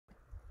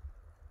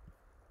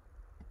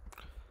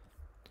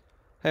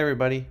Hey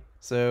everybody,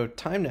 so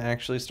time to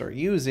actually start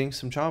using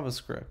some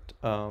JavaScript.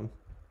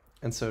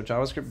 And so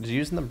JavaScript is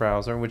used in the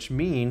browser, which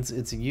means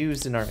it's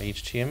used in our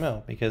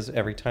HTML because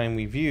every time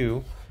we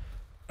view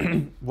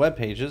web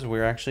pages,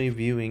 we're actually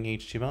viewing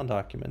HTML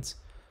documents.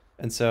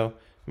 And so you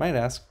might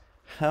ask,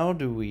 how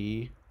do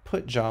we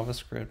put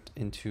JavaScript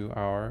into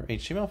our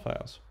HTML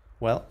files?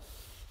 Well,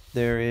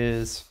 there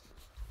is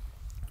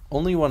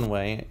only one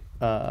way,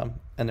 and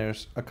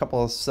there's a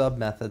couple of sub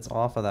methods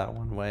off of that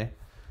one way.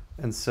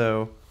 And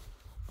so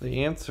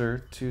the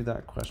answer to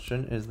that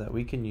question is that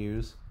we can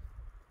use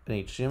an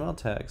HTML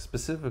tag,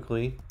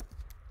 specifically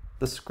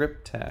the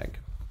script tag.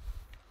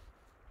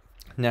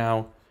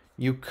 Now,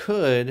 you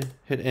could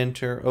hit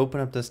enter, open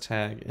up this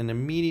tag, and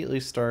immediately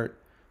start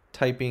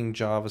typing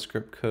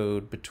JavaScript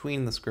code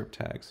between the script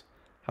tags.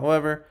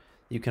 However,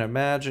 you can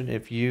imagine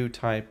if you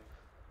type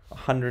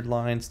 100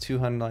 lines,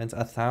 200 lines,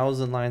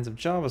 1,000 lines of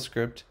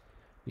JavaScript,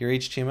 your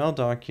HTML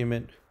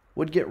document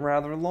would get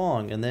rather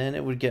long, and then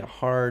it would get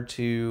hard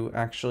to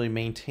actually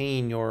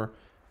maintain your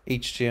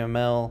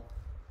HTML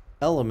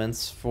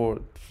elements for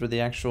the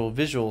actual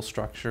visual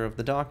structure of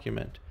the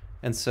document.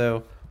 And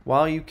so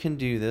while you can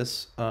do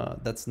this,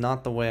 that's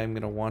not the way I'm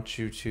going to want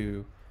you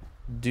to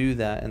do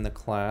that in the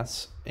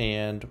class.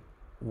 And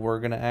we're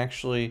going to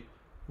actually,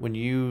 when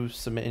you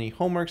submit any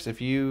homeworks,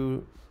 if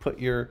you put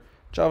your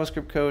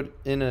JavaScript code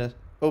in an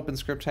open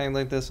script tag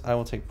like this, I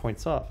will take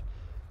points off.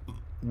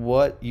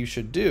 What you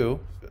should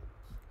do,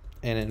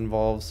 and it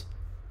involves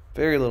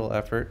very little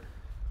effort,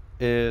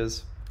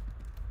 is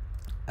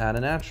add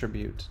an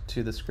attribute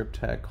to the script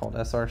tag called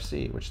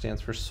src, which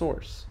stands for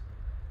source.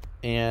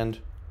 And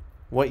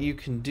what you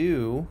can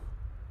do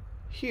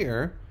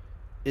here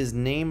is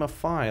name a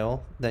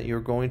file that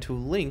you're going to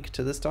link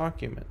to this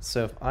document.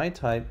 So if I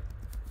type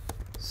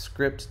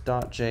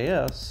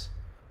script.js,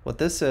 what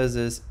this says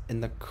is, in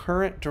the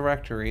current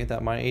directory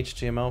that my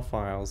HTML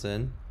file is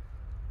in,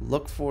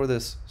 look for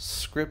this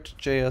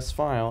script.js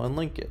file and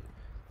link it.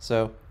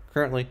 So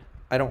currently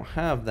I don't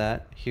have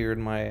that here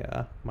in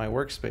my my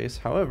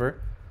workspace.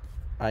 However,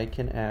 I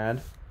can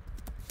add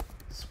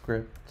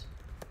script,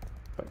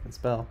 if I can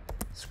spell,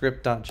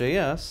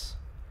 script.js,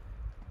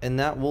 and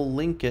that will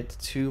link it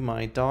to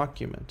my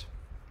document.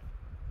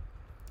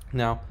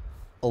 Now,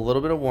 a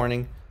little bit of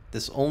warning,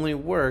 this only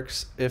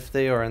works if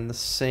they are in the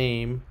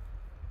same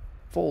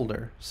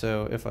folder.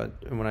 So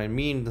when I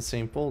mean the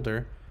same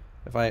folder,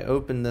 if I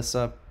open this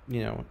up,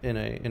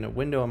 in a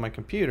window on my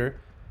computer,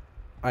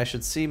 I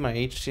should see my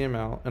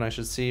HTML and I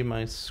should see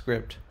my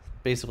script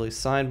basically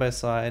side by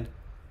side.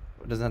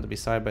 It doesn't have to be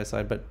side by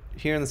side, but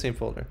here in the same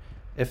folder.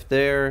 If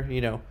they're,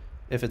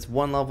 if it's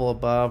one level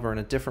above or in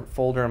a different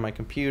folder on my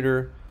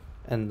computer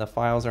and the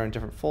files are in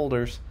different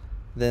folders,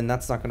 then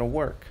that's not going to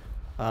work.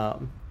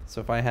 So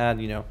if I had,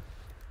 a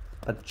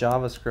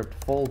JavaScript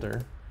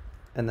folder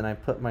and then I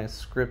put my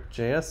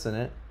script.js in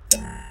it,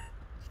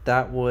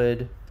 that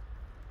would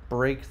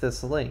break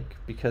this link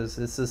because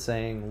this is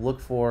saying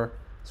look for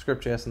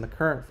script.js in the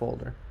current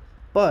folder.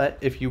 But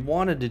if you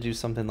wanted to do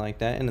something like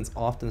that, and it's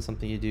often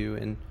something you do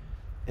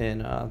in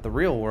the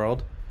real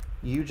world,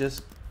 you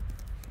just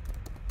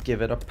give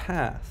it a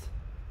path.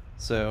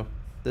 So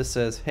this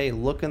says, hey,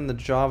 look in the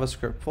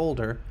JavaScript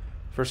folder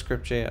for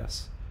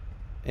script.js,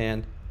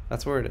 and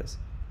that's where it is.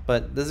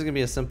 But this is going to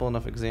be a simple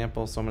enough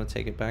example, so I'm going to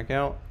take it back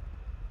out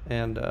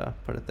and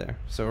put it there.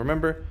 So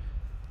remember,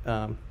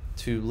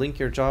 to link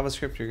your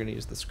JavaScript, you're going to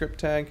use the script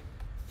tag,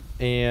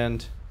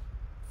 and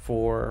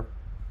for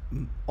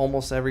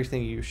almost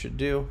everything you should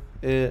do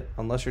it,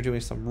 unless you're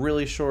doing some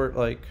really short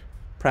like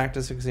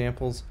practice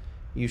examples,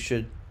 you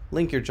should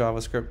link your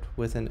JavaScript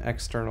with an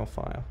external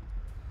file.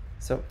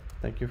 So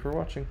thank you for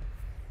watching.